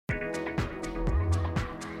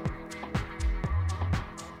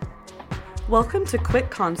Welcome to Quick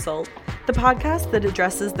Consult, the podcast that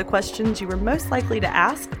addresses the questions you are most likely to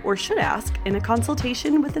ask or should ask in a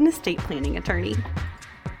consultation with an estate planning attorney.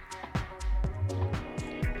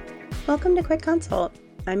 Welcome to Quick Consult.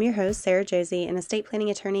 I'm your host, Sara, Josey, an estate planning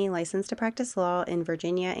attorney licensed to practice law in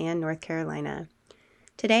Virginia and North Carolina.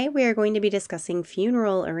 Today, we are going to be discussing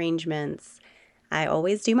funeral arrangements. I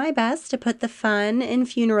always do my best to put the fun in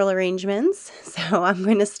funeral arrangements, so I'm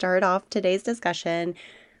going to start off today's discussion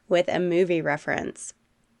with a movie reference.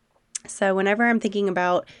 So whenever I'm thinking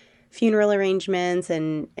about funeral arrangements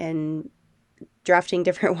and drafting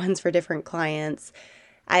different ones for different clients,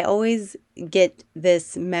 I always get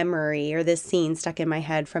this memory or this scene stuck in my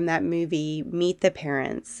head from that movie, Meet the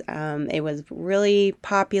Parents. It was a really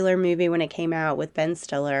popular movie when it came out with Ben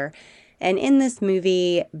Stiller. And in this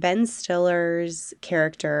movie, Ben Stiller's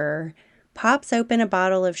character pops open a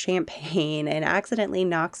bottle of champagne and accidentally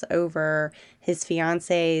knocks over his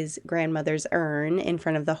fiance's grandmother's urn in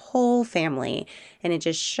front of the whole family. And it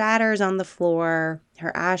just shatters on the floor.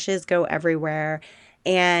 Her ashes go everywhere.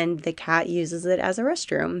 And the cat uses it as a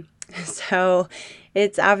restroom. So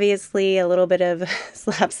it's obviously a little bit of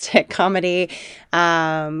slapstick comedy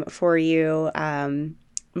for you.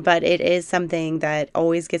 But it is something that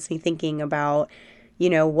always gets me thinking about,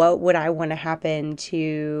 what would I want to happen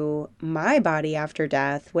to my body after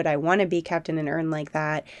death? Would I want to be kept in an urn like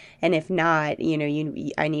that? And if not,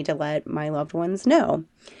 I need to let my loved ones know.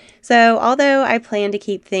 So although I plan to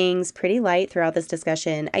keep things pretty light throughout this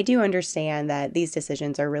discussion, I do understand that these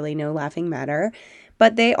decisions are really no laughing matter,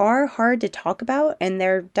 but they are hard to talk about and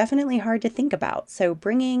they're definitely hard to think about. So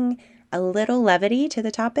bringing a little levity to the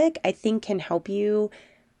topic, I think can help you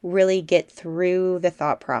really get through the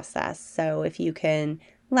thought process. So if you can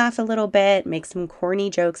laugh a little bit, make some corny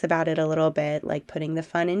jokes about it a little bit, like putting the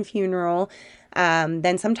fun in funeral,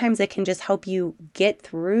 then sometimes it can just help you get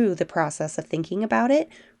through the process of thinking about it,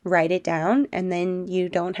 write it down, and then you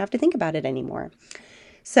don't have to think about it anymore.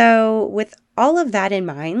 So with all of that in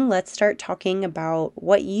mind, let's start talking about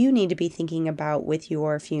what you need to be thinking about with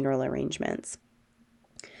your funeral arrangements.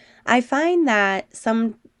 I find that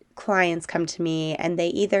some clients come to me and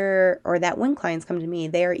when clients come to me,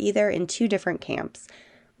 they are either in two different camps.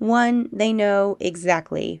 One, they know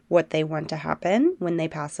exactly what they want to happen when they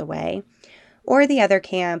pass away, or the other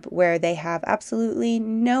camp where they have absolutely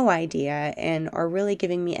no idea and are really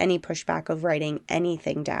giving me any pushback of writing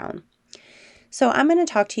anything down. So I'm going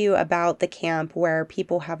to talk to you about the camp where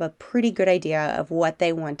people have a pretty good idea of what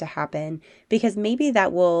they want to happen, because maybe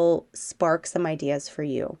that will spark some ideas for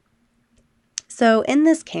you. So in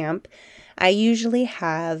this camp, I usually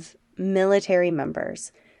have military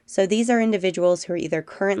members. So these are individuals who are either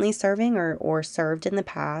currently serving or served in the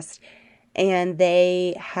past, and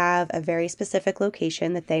they have a very specific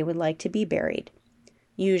location that they would like to be buried.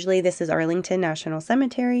 Usually this is Arlington National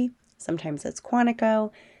Cemetery. Sometimes it's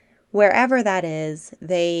Quantico. Wherever that is,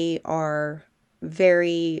 they are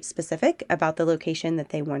very specific about the location that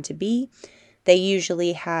they want to be. They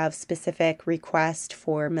usually have specific requests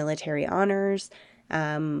for military honors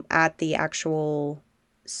at the actual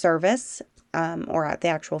service or at the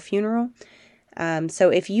actual funeral.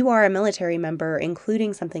 So if you are a military member,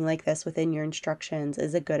 including something like this within your instructions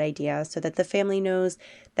is a good idea so that the family knows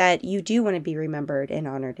that you do want to be remembered and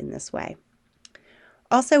honored in this way.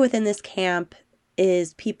 Also within this camp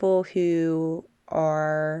is people who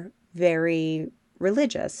are very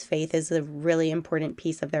religious. Faith is a really important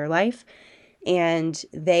piece of their life. And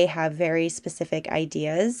they have very specific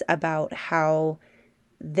ideas about how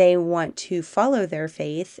they want to follow their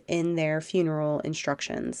faith in their funeral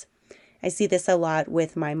instructions. I see this a lot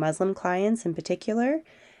with my Muslim clients in particular.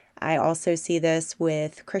 I also see this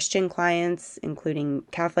with Christian clients, including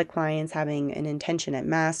Catholic clients having an intention at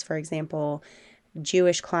Mass, for example,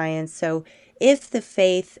 Jewish clients. So if the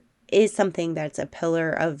faith is something that's a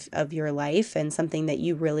pillar of your life and something that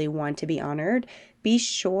you really want to be honored, be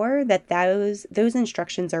sure that those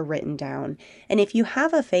instructions are written down. And if you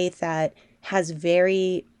have a faith that has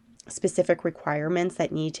very specific requirements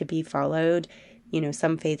that need to be followed,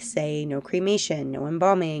 some faiths say no cremation, no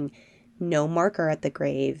embalming, no marker at the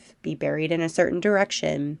grave, be buried in a certain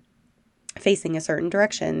direction, facing a certain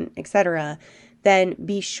direction, etc., then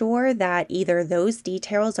be sure that either those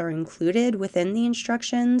details are included within the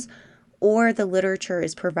instructions or the literature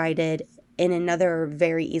is provided in another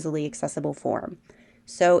very easily accessible form.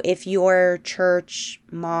 So if your church,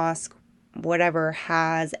 mosque, whatever,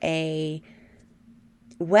 has a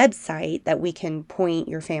website that we can point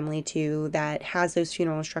your family to that has those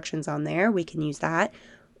funeral instructions on there, we can use that.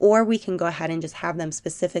 Or we can go ahead and just have them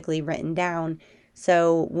specifically written down.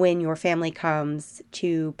 So when your family comes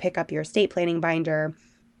to pick up your estate planning binder,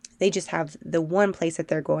 They just have the one place that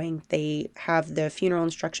they're going. They have the funeral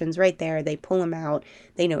instructions right there. They pull them out.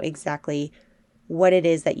 They know exactly what it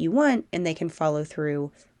is that you want, and they can follow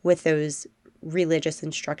through with those religious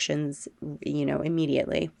instructions,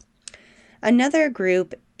 immediately. Another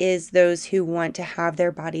group is those who want to have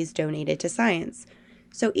their bodies donated to science.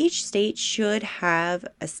 So each state should have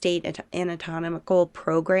a state anatomical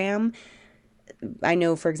program. I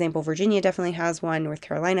know, for example, Virginia definitely has one, North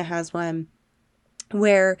Carolina has one,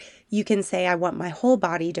 where you can say, I want my whole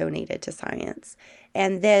body donated to science.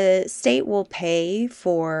 And the state will pay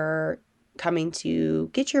for coming to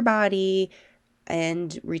get your body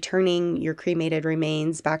and returning your cremated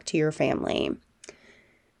remains back to your family.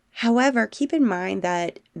 However, keep in mind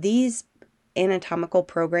that these anatomical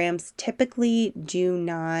programs typically do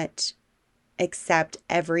not accept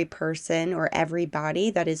every person or every body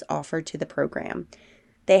that is offered to the program.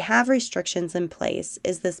 They have restrictions in place.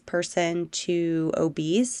 Is this person too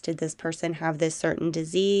obese? Did this person have this certain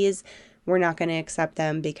disease? We're not going to accept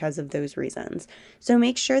them because of those reasons. So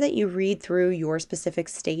make sure that you read through your specific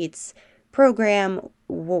state's program,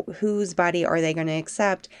 whose body are they going to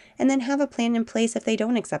accept, and then have a plan in place if they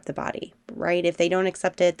don't accept the body, right? If they don't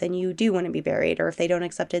accept it, then you do want to be buried, or if they don't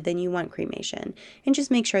accept it, then you want cremation. And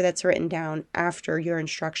just make sure that's written down after your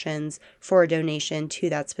instructions for a donation to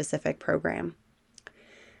that specific program.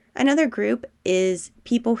 Another group is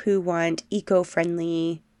people who want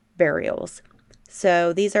eco-friendly burials.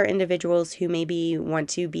 So these are individuals who maybe want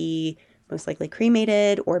to be most likely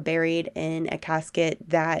cremated or buried in a casket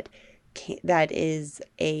that is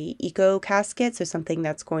a eco casket, so something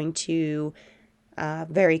that's going to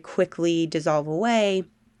very quickly dissolve away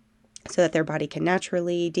so that their body can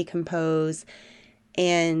naturally decompose.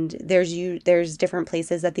 And there's different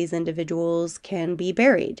places that these individuals can be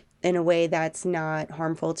buried in a way that's not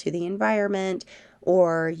harmful to the environment,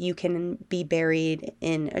 or you can be buried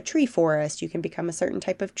in a tree forest. You can become a certain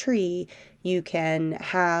type of tree. You can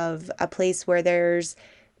have a place where there's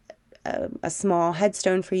a small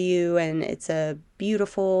headstone for you, and it's a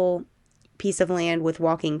beautiful piece of land with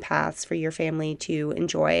walking paths for your family to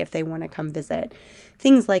enjoy if they want to come visit.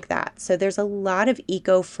 Things like that. So there's a lot of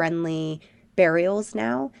eco-friendly burials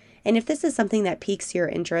now. And if this is something that piques your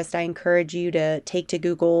interest, I encourage you to take to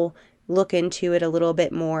Google, look into it a little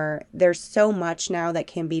bit more. There's so much now that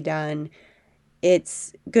can be done.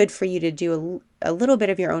 It's good for you to do a little bit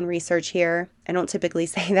of your own research here. I don't typically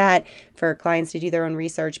say that for clients to do their own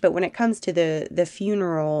research, but when it comes to the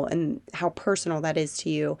funeral and how personal that is to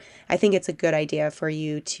you, I think it's a good idea for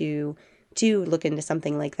you to look into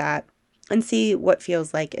something like that and see what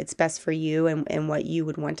feels like it's best for you and what you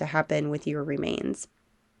would want to happen with your remains.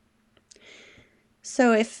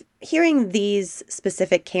 So if hearing these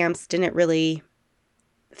specific camps didn't really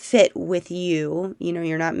fit with you,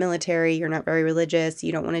 you're not military, you're not very religious,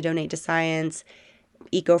 you don't want to donate to science,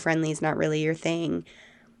 eco-friendly is not really your thing,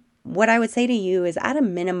 what I would say to you is, at a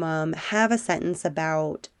minimum, have a sentence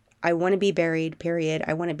about, I want to be buried, period.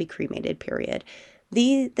 I want to be cremated, period.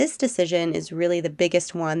 This decision is really the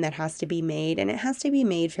biggest one that has to be made, and it has to be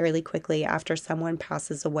made fairly quickly after someone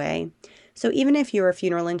passes away. So even if your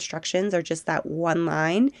funeral instructions are just that one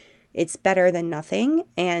line, it's better than nothing,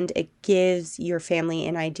 and it gives your family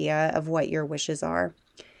an idea of what your wishes are.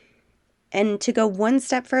 And to go one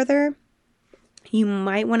step further, you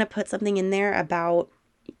might want to put something in there about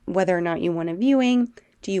whether or not you want a viewing.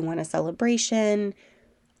 Do you want a celebration?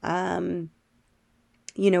 How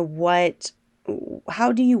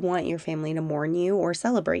do you want your family to mourn you or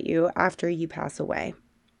celebrate you after you pass away?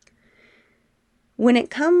 When it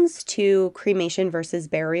comes to cremation versus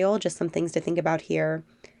burial, just some things to think about here.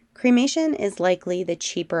 Cremation is likely the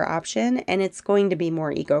cheaper option, and it's going to be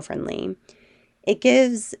more eco-friendly. It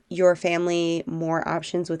gives your family more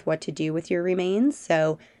options with what to do with your remains.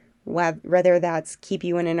 So whether that's keep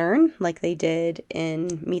you in an urn like they did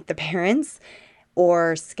in Meet the Parents,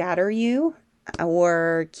 or scatter you,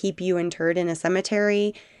 or keep you interred in a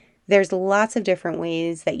cemetery, there's lots of different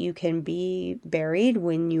ways that you can be buried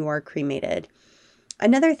when you are cremated.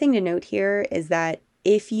 Another thing to note here is that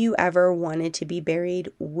if you ever wanted to be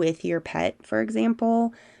buried with your pet, for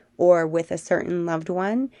example, or with a certain loved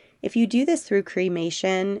one, if you do this through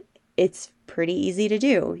cremation, it's pretty easy to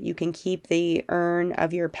do. You can keep the urn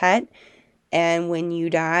of your pet, and when you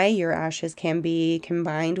die, your ashes can be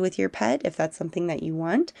combined with your pet if that's something that you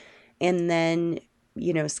want, and then,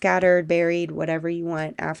 scattered, buried, whatever you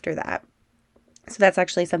want after that. So that's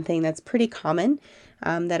actually something that's pretty common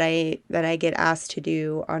that I get asked to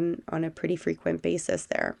do on a pretty frequent basis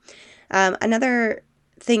there. Another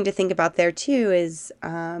thing to think about there too is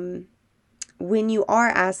when you are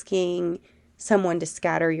asking someone to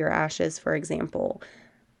scatter your ashes, for example,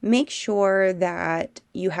 make sure that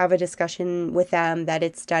you have a discussion with them, that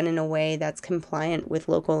it's done in a way that's compliant with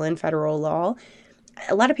local and federal law.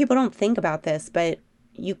 A lot of people don't think about this, but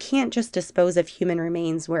you can't just dispose of human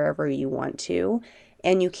remains wherever you want to.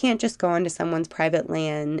 And you can't just go onto someone's private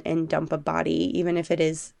land and dump a body, even if it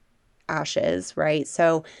is ashes, right?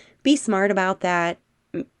 So be smart about that.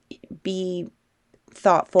 Be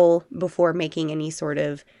thoughtful before making any sort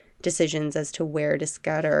of decisions as to where to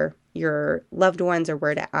scatter your loved ones or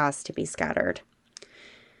where to ask to be scattered.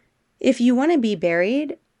 If you want to be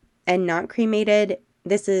buried and not cremated,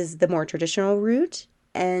 this is the more traditional route,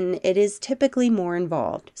 and it is typically more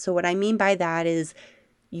involved. So what I mean by that is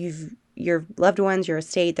your loved ones, your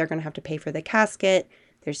estate, they're going to have to pay for the casket.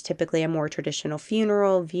 There's typically a more traditional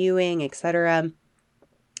funeral, viewing, etc.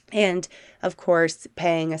 And of course,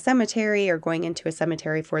 paying a cemetery or going into a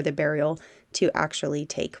cemetery for the burial to actually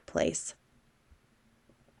take place.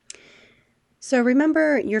 So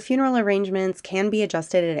remember, your funeral arrangements can be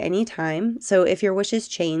adjusted at any time. So if your wishes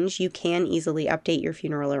change, you can easily update your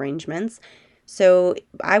funeral arrangements. So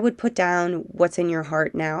I would put down what's in your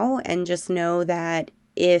heart now and just know that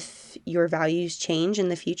if your values change in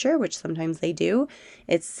the future, which sometimes they do,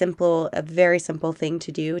 it's a very simple thing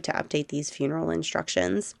to do to update these funeral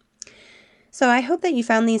instructions. So I hope that you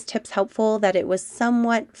found these tips helpful, that it was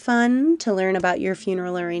somewhat fun to learn about your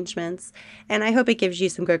funeral arrangements, and I hope it gives you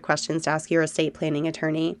some good questions to ask your estate planning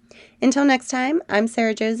attorney. Until next time, I'm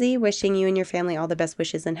Sara Josey, wishing you and your family all the best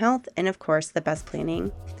wishes in health and, of course, the best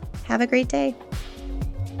planning. Have a great day.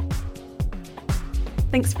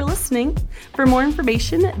 Thanks for listening. For more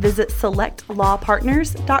information, visit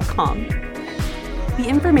selectlawpartners.com. The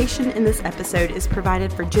information in this episode is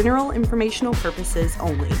provided for general informational purposes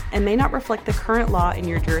only and may not reflect the current law in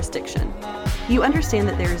your jurisdiction. You understand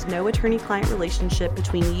that there is no attorney-client relationship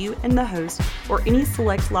between you and the host or any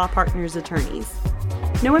Select Law Partners attorneys.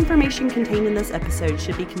 No information contained in this episode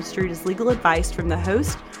should be construed as legal advice from the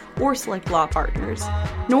host or Select Law Partners,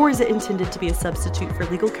 nor is it intended to be a substitute for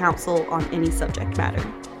legal counsel on any subject matter.